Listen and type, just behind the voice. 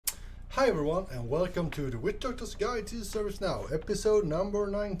Hi everyone, and welcome to the Witch Doctor's Guide to ServiceNow, episode number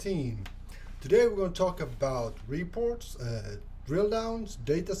 19. Today we're going to talk about reports, drill downs,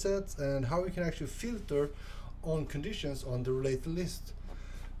 datasets, and how we can actually filter on conditions on the related list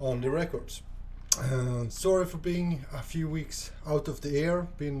on the records. Sorry for being a few weeks out of the air,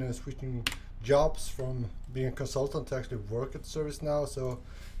 been switching jobs from being a consultant to actually work at ServiceNow, so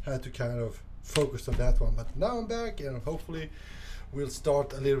had to kind of focus on that one. But now I'm back, and hopefully we'll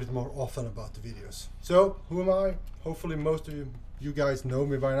start a little bit more often about the videos. So, who am I? Hopefully most of you guys know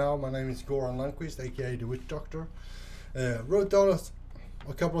me by now. My name is Goran Lundqvist, aka the Witch Doctor. Wrote down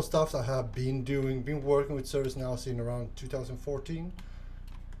a couple of stuff I have been working with ServiceNow since around 2014.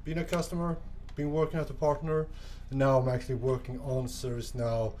 Been a customer, been working as a partner, and now I'm actually working on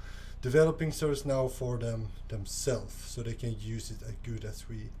ServiceNow, developing ServiceNow for themselves, so they can use it as good as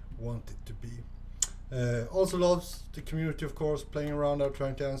we want it to be. Also loves the community, of course, playing around out,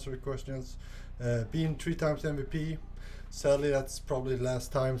 trying to answer the questions. Being 3 times MVP. Sadly, that's probably the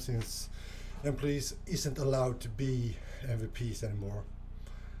last time, since employees isn't allowed to be MVPs anymore.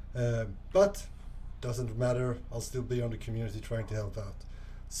 But doesn't matter, I'll still be on the community trying to help out.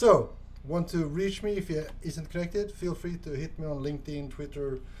 So, want to reach me if you isn't connected, feel free to hit me on LinkedIn,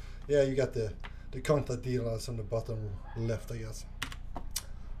 Twitter. Yeah, you got the contact details on the bottom left, I guess.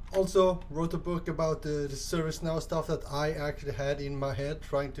 Also wrote a book about the ServiceNow stuff that I actually had in my head,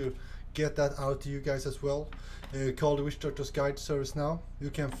 trying to get that out to you guys as well, called The Witch Doctor's Guide to ServiceNow. You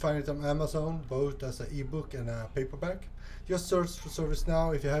can find it on Amazon, both as an ebook and a paperback. Just search for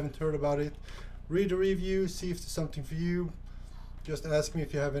ServiceNow if you haven't heard about it. Read the review, see if there's something for you. Just ask me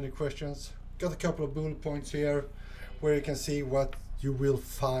if you have any questions. Got a couple of bullet points here where you can see what you will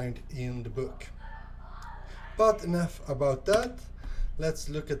find in the book. But enough about that. Let's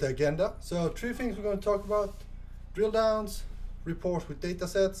look at the agenda. So 3 things we're going to talk about: drill downs, reports with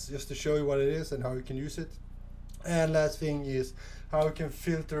datasets, just to show you what it is and how you can use it. And last thing is how you can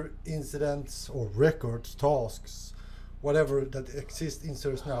filter incidents or records, tasks, whatever that exists in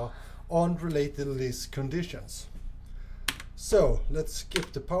ServiceNow on related list conditions. So let's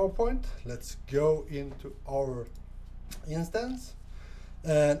skip the PowerPoint. Let's go into our instance.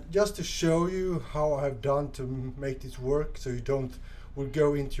 And just to show you how I have done to make this work, so you will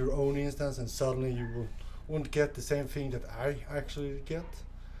go into your own instance and suddenly you won't get the same thing that I actually get.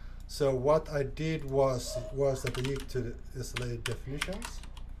 So what I did was that I went to the SLA definitions,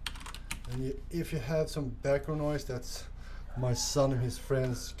 and if you have some background noise, that's my son and his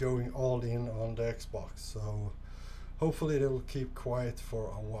friends going all in on the Xbox, so hopefully they will keep quiet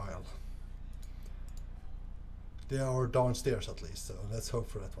for a while. They are downstairs at least, so let's hope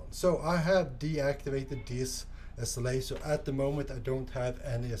for that one. So I have deactivated this SLA, so at the moment I don't have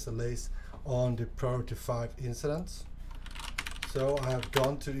any SLAs on the priority 5 incidents. So I have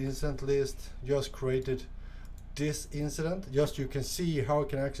gone to the incident list, just created this incident. Just you can see how I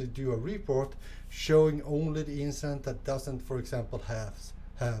can actually do a report showing only the incident that doesn't, for example, have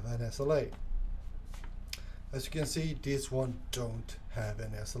an SLA. As you can see, this one don't have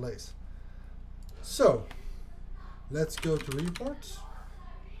any SLAs. So let's go to reports.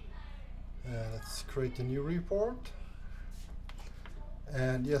 Let's create a new report,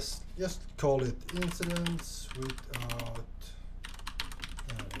 and just call it incidents without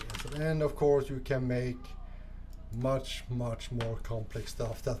and of course you can make much more complex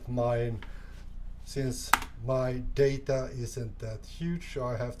stuff that mine, since my data isn't that huge, so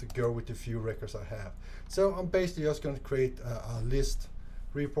I have to go with the few records I have. So I'm basically just going to create a list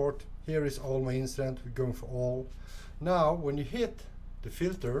report. Here is all my incidents, we're going for all. Now when you hit the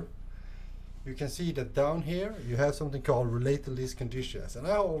filter, you can see that down here you have something called related list conditions, and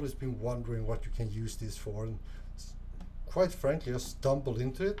I've always been wondering what you can use this for, and quite frankly I stumbled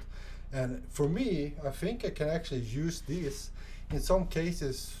into it. And for me, I think I can actually use this in some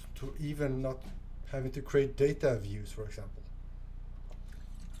cases to even not having to create data views, for example,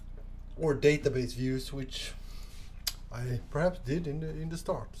 or database views, which I perhaps did in the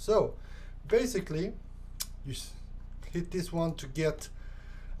start. So basically you hit this one to get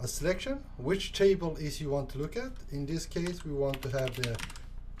a selection, which table is you want to look at. In this case we want to have the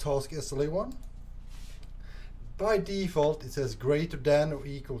task SLA one. By default it says greater than or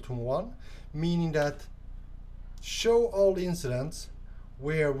equal to 1, meaning that show all incidents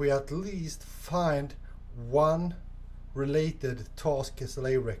where we at least find one related task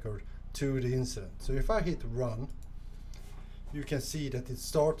SLA record to the incident. So if I hit run, you can see that it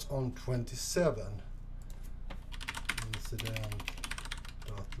starts on 27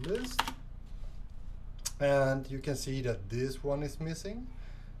 incident.list, and you can see that this one is missing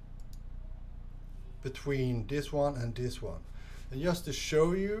between this one and this one. And just to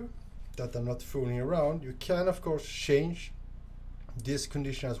show you that I'm not fooling around, you can of course change this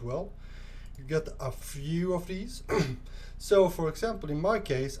condition as well. You get a few of these. So for example, in my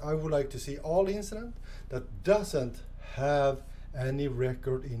case, I would like to see all incident that doesn't have any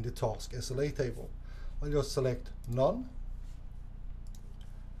record in the task SLA table. I'll just select none,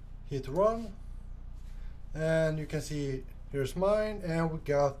 hit run, and you can see here's mine, and we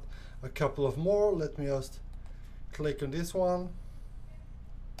got a couple of more. Let me just click on this one,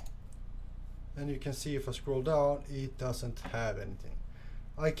 and you can see if I scroll down, it doesn't have anything.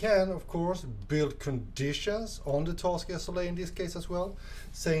 I can of course build conditions on the task SLA in this case as well,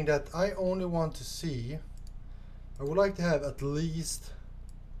 saying that I only want to see, I would like to have at least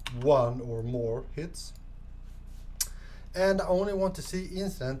one or more hits, and I only want to see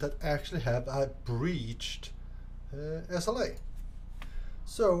incident that actually have a breached SLA.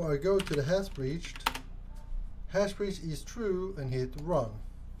 So I go to the hash breach is true, and hit run.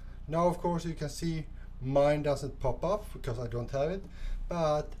 Now of course you can see mine doesn't pop up because I don't have it,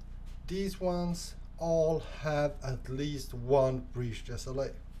 but these ones all have at least one breached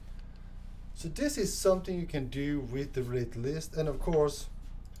SLA. So this is something you can do with the related list, and of course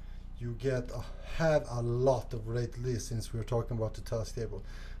you have a lot of related lists since we're talking about the task table.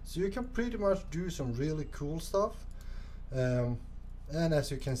 So you can pretty much do some really cool stuff. And as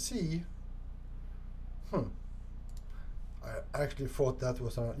you can see, I actually thought that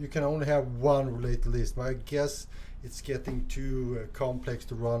was you can only have one related list, but I guess it's getting too complex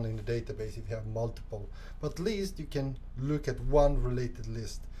to run in the database if you have multiple. But at least you can look at one related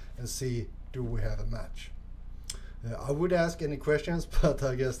list and see, do we have a match? I would ask any questions, but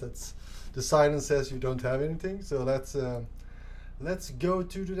I guess that's the silence says you don't have anything. So let's go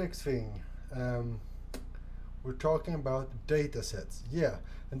to the next thing. We're talking about datasets. Yeah,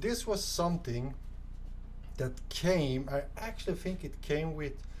 and this was something that came, I actually think it came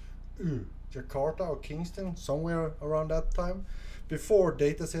with Jakarta or Kingston, somewhere around that time. Before,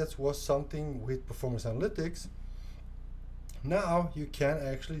 datasets was something with performance analytics. Now you can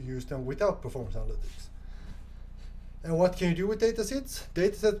actually use them without performance analytics. And what can you do with datasets?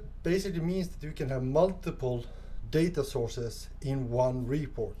 Dataset basically means that you can have multiple data sources in one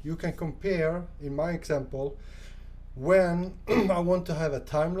report. You can compare, in my example, when I want to have a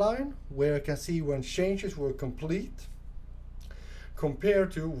timeline where I can see when changes were complete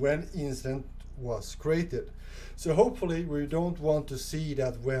compared to when incident was created. So hopefully we don't want to see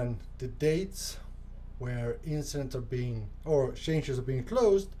that when the dates where incidents are being, or changes are being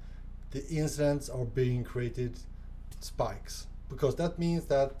closed, the incidents are being created spikes, because that means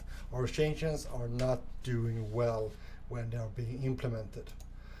that our changes are not doing well when they are being implemented.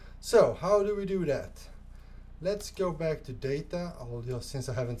 So how do we do that? Let's go back to data. I'll just, since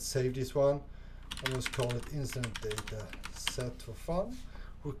I haven't saved this one, I'll just call it incident data set for fun.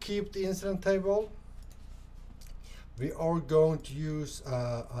 We'll keep the incident table. We are going to use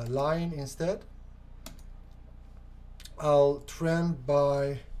a line instead. I'll trend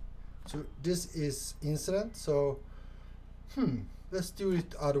by, so this is incident, so let's do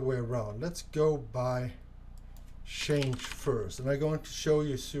it the other way around. Let's go by change first, and I'm going to show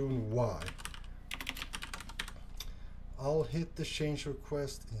you soon why. I'll hit the change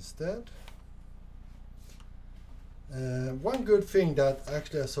request instead. One good thing that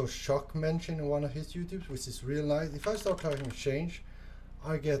actually I saw Shock mention in one of his YouTubes, which is real nice, if I start typing change,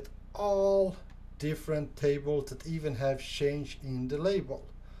 I get all different tables that even have change in the label.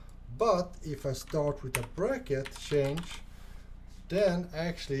 But if I start with a bracket change, then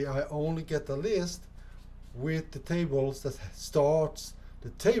actually I only get a list with the tables that starts the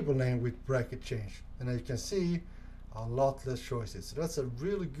table name with bracket change. And as you can see, a lot less choices. So that's a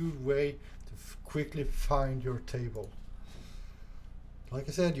really good way to quickly find your table. Like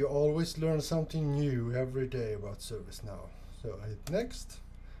I said, you always learn something new every day about ServiceNow. So I hit next,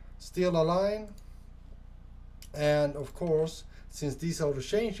 still align, and of course, since these are the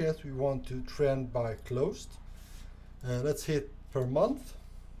changes, we want to trend by closed. Let's hit per month,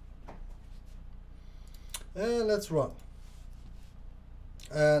 and let's run.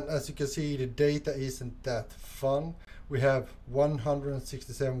 And as you can see, the data isn't that fun. We have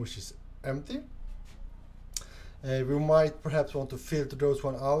 167, which is empty. We might perhaps want to filter those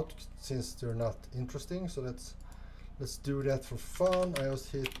one out since they're not interesting. So let's do that for fun. I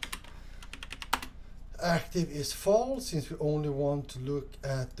just hit active is false since we only want to look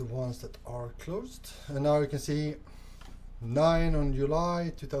at the ones that are closed. And now you can see 9 on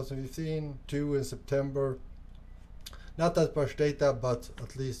July 2015, 2 in September. Not that much data, but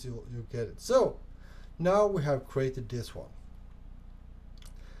at least you get it. So now we have created this one.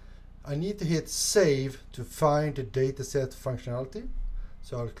 I need to hit save to find the dataset functionality.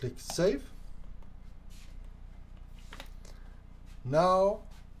 So I'll click save. Now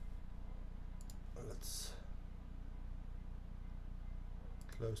let's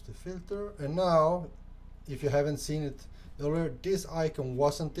close the filter, and now if you haven't seen it earlier, this icon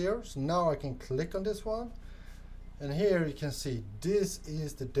wasn't there, so now I can click on this one, and here you can see this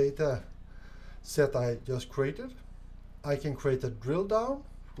is the data set I just created. I can create a drill down,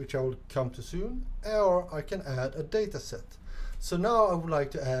 which I will come to soon, or I can add a data set. So now I would like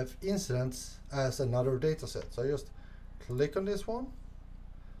to have incidents as another data set. So I just click on this one,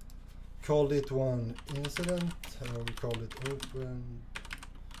 call it one incident, or we call it open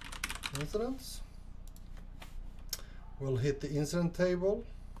incidents. We'll hit the incident table.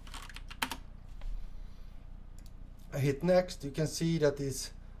 I hit next. You can see that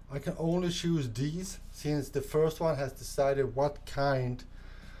I can only choose these since the first one has decided what kind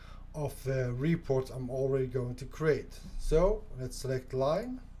of reports I'm already going to create. So let's select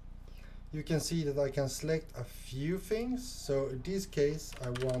line. You can see that I can select a few things. So in this case, I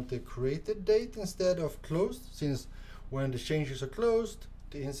want the created date instead of closed, since when the changes are closed,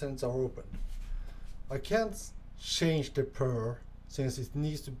 the incidents are open. I can't change the per since it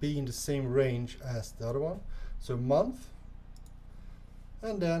needs to be in the same range as the other one. So month,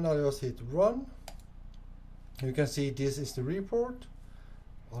 and then I'll just hit run. You can see this is the report.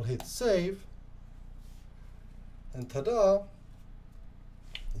 I'll hit save, and ta-da,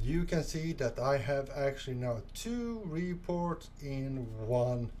 you can see that I have actually now 2 reports in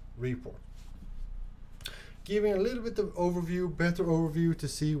one report. Giving a little bit of overview, better overview to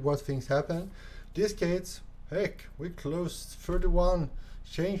see what things happen. This case, heck, we closed 31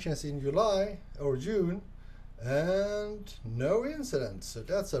 changes in July or June and no incidents. So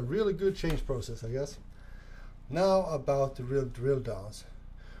that's a really good change process, I guess. Now about the real drill downs.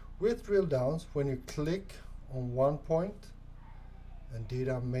 With drill downs, when you click on one point, and did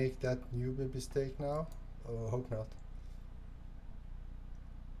I make that newbie mistake now? Oh, I hope not.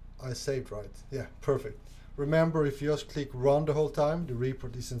 I saved right. Yeah, perfect. Remember, if you just click run the whole time, the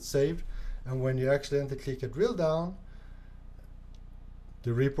report isn't saved. And when you accidentally click a drill down,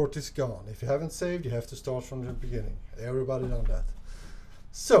 the report is gone. If you haven't saved, you have to start from the beginning. Everybody done that.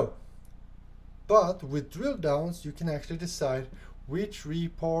 So, but with drill downs, you can actually decide which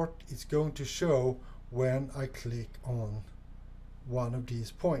report is going to show when I click on one of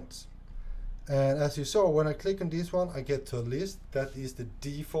these points. And as you saw, when I click on this one, I get to a list. That is the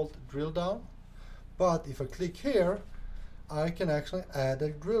default drill down. But if I click here, I can actually add a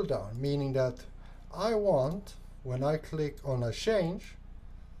drill down, meaning that I want, when I click on a change,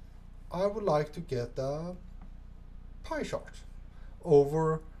 I would like to get a pie chart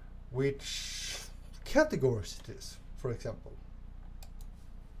over which categories it is, for example.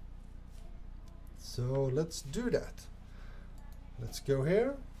 So let's do that. Let's go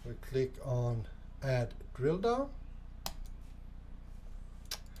here. We click on add drill down.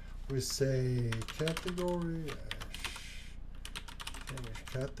 We say category,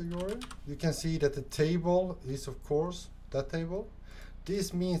 category. You can see that the table is, of course, that table.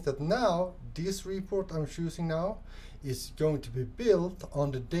 This means that now this report I'm choosing now is going to be built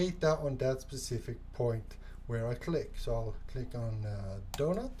on the data on that specific point where I click. So I'll click on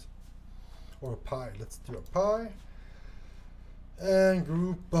donut or a pie. Let's do a pie and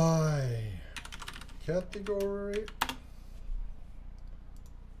group by category,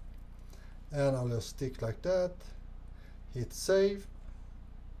 and I'll just stick like that. Hit save.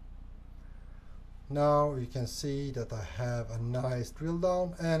 Now you can see that I have a nice drill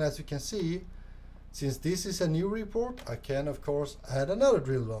down, and as you can see, since this is a new report, I can of course add another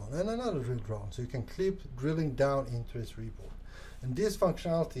drill down and another drill down, so you can keep drilling down into this report. And this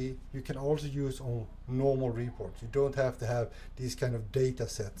functionality you can also use on normal reports. You don't have to have these kind of data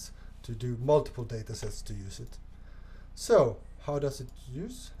sets to do multiple data sets to use it. So how does it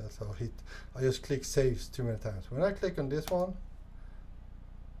use? That's how I just click saves too many times. When I click on this one,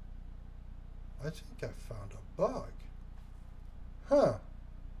 I think I found a bug. Huh.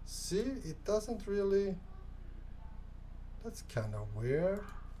 See, it doesn't really, that's kind of weird.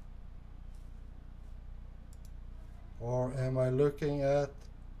 Or am I looking at,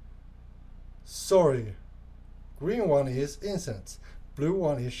 sorry, green one is incidents, blue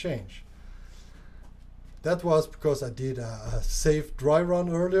one is change. That was because I did a safe dry run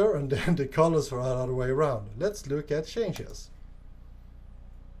earlier and then the colors were the other way around. Let's look at changes.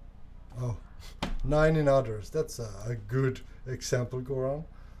 Oh, 9 in others. That's a good example, Goran.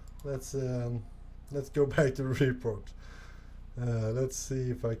 Let's go back to the report. Let's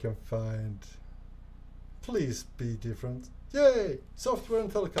see if I can find, please be different. Yay! Software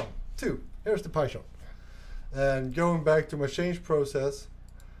and telecom. 2. Here's the pie chart. And going back to my change process,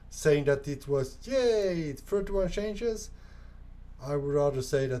 saying that it was, yay, 31 changes. I would rather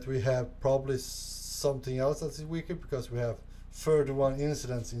say that we have probably something else that's wicked, because we have 31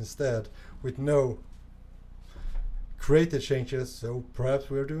 incidents instead with no created changes. So perhaps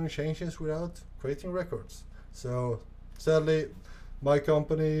we're doing changes without creating records. So sadly, my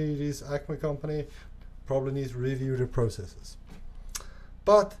company, this Acme company, probably needs to review the processes.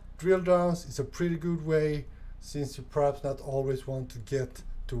 But drill downs is a pretty good way, since you perhaps not always want to get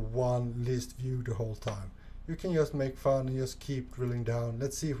to one list view the whole time. You can just make fun and just keep drilling down.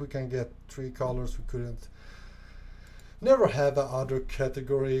 Let's see if we can get 3 colors we couldn't. Never have a other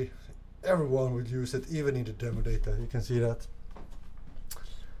category. Everyone would use it, even in the demo data. You can see that.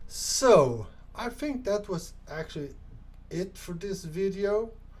 So I think that was actually it for this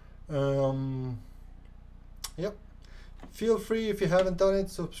video. Yep. Feel free, if you haven't done it,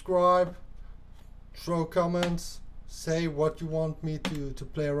 subscribe, throw comments, say what you want me to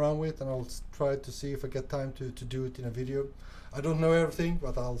play around with, and I'll try to see if I get time to do it in a video. I don't know everything,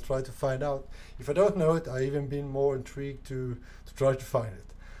 but I'll try to find out. If I don't know it, I even been more intrigued to try to find it.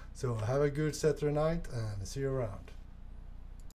 So have a good Saturday night, and see you around.